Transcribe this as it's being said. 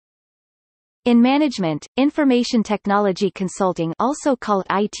In management, information technology consulting, also called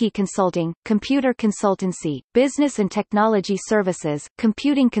IT consulting, computer consultancy, business and technology services,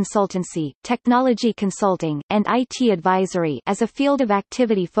 computing consultancy, technology consulting, and IT advisory as a field of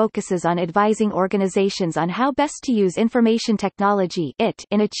activity focuses on advising organizations on how best to use information technology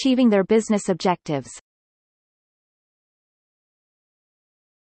in achieving their business objectives.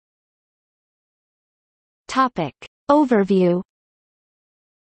 Topic. Overview.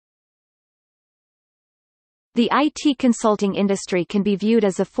 The IT consulting industry can be viewed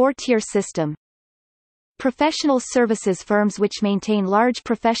as a four-tier system. Professional services firms which maintain large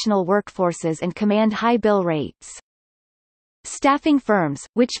professional workforces and command high bill rates. Staffing firms,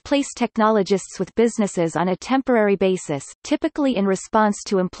 which place technologists with businesses on a temporary basis, typically in response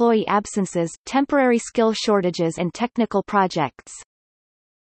to employee absences, temporary skill shortages and technical projects.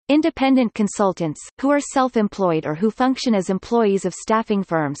 Independent consultants, who are self-employed or who function as employees of staffing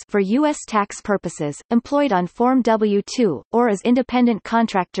firms for U.S. tax purposes, employed on Form W-2, or as independent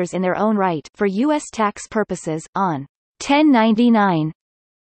contractors in their own right for U.S. tax purposes, on 1099.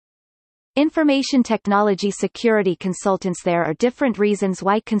 Information technology security consultants. There are different reasons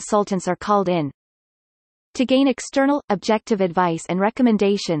why consultants are called in: to gain external, objective advice and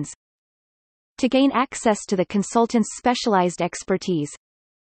recommendations, to gain access to the consultant's specialized expertise,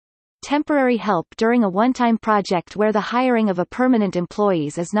 temporary help during a one-time project where the hiring of a permanent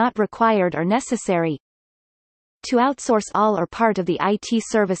employees is not required or necessary, to outsource all or part of the IT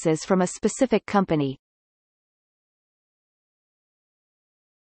services from a specific company.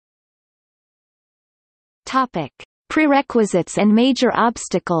 Topic: Prerequisites and major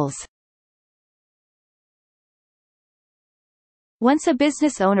obstacles. Once a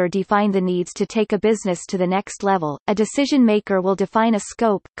business owner defines the needs to take a business to the next level, a decision maker will define a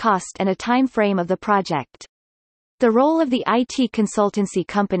scope, cost and a time frame of the project. The role of the IT consultancy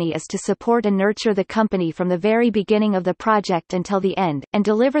company is to support and nurture the company from the very beginning of the project until the end, and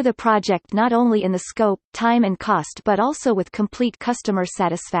deliver the project not only in the scope, time and cost but also with complete customer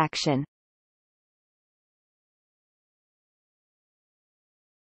satisfaction.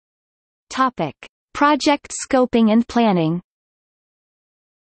 Topic: Project scoping and planning.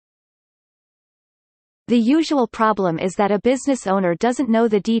 The usual problem is that a business owner doesn't know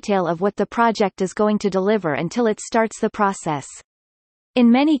the detail of what the project is going to deliver until it starts the process. In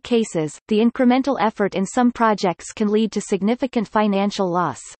many cases, the incremental effort in some projects can lead to significant financial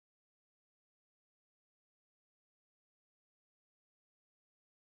loss.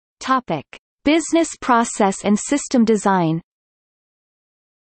 Topic: Business process and system design.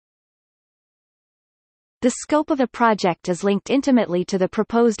 The scope of a project is linked intimately to the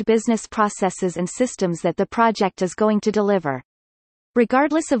proposed business processes and systems that the project is going to deliver.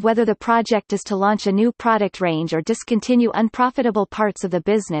 Regardless of whether the project is to launch a new product range or discontinue unprofitable parts of the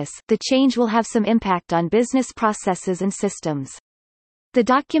business, the change will have some impact on business processes and systems. The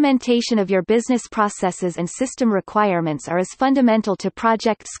documentation of your business processes and system requirements are as fundamental to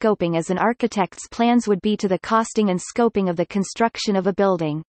project scoping as an architect's plans would be to the costing and scoping of the construction of a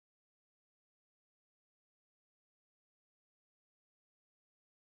building.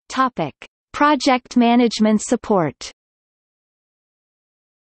 Topic: Project management support.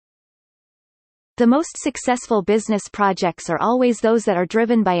 The most successful business projects are always those that are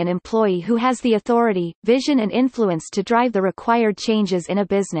driven by an employee who has the authority, vision and influence to drive the required changes in a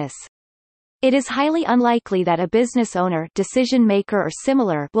business. It is highly unlikely that a business owner, decision maker or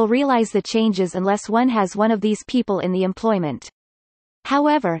similar will realize the changes unless one has one of these people in the employment.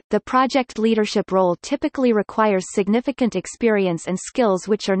 However, the project leadership role typically requires significant experience and skills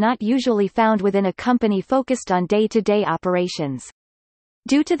which are not usually found within a company focused on day-to-day operations.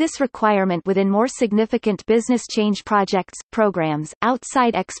 Due to this requirement within more significant business change projects, programs,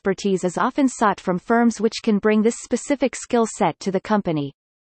 outside expertise is often sought from firms which can bring this specific skill set to the company.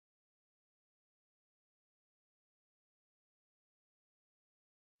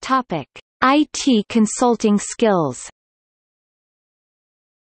 Topic: IT consulting skills.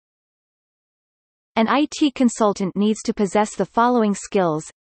 An IT consultant needs to possess the following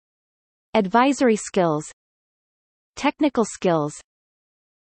skills: advisory skills, technical skills,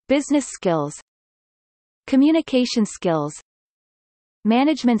 business skills, communication skills,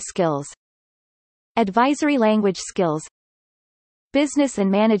 management skills, advisory language skills, business and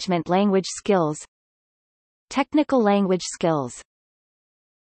management language skills, technical language skills.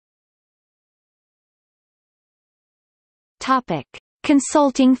 Topic: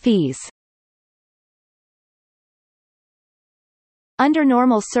 Consulting fees. Under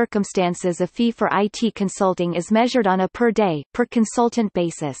normal circumstances, a fee for IT consulting is measured on a per-day, per-consultant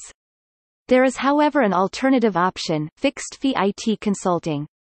basis. There is however an alternative option, fixed-fee IT consulting.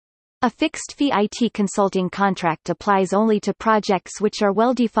 A fixed-fee IT consulting contract applies only to projects which are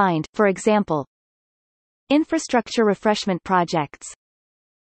well defined, for example, infrastructure refreshment projects,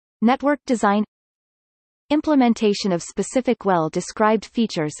 network design, implementation of specific well-described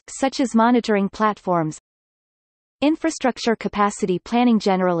features, such as monitoring platforms, infrastructure capacity planning.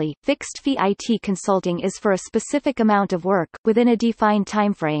 Generally, fixed-fee IT consulting is for a specific amount of work, within a defined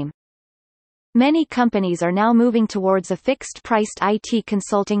timeframe. Many companies are now moving towards a fixed-priced IT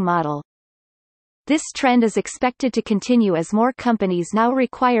consulting model. This trend is expected to continue as more companies now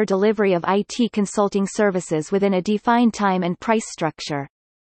require delivery of IT consulting services within a defined time and price structure.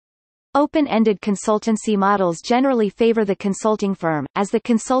 Open-ended consultancy models generally favor the consulting firm, as the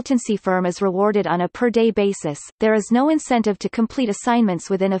consultancy firm is rewarded on a per-day basis. There is no incentive to complete assignments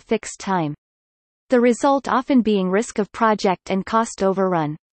within a fixed time. The result often being risk of project and cost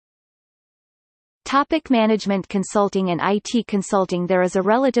overrun. Topic: management consulting and IT consulting. There is a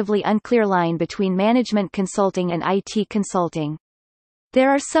relatively unclear line between management consulting and IT consulting.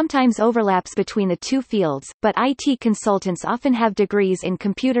 There are sometimes overlaps between the two fields, but IT consultants often have degrees in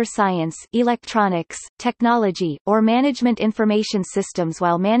computer science, electronics, technology, or management information systems,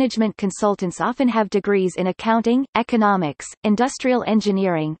 while management consultants often have degrees in accounting, economics, industrial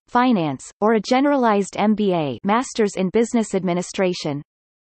engineering, finance, or a generalized MBA, Masters in Business Administration.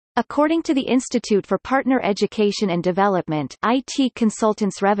 According to the Institute for Partner Education and Development, IT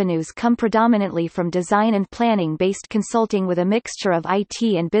consultants' revenues come predominantly from design and planning-based consulting with a mixture of IT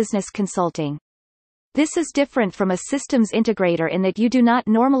and business consulting. This is different from a systems integrator in that you do not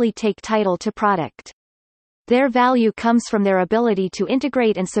normally take title to product. Their value comes from their ability to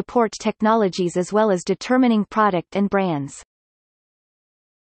integrate and support technologies as well as determining product and brands.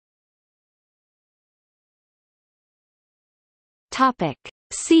 Topic.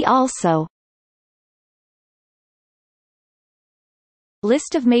 See also: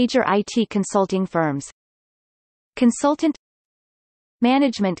 List of major IT consulting firms, Consultant,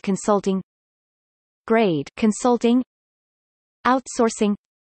 Management consulting, Grade consulting, Outsourcing,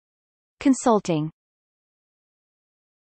 Consulting.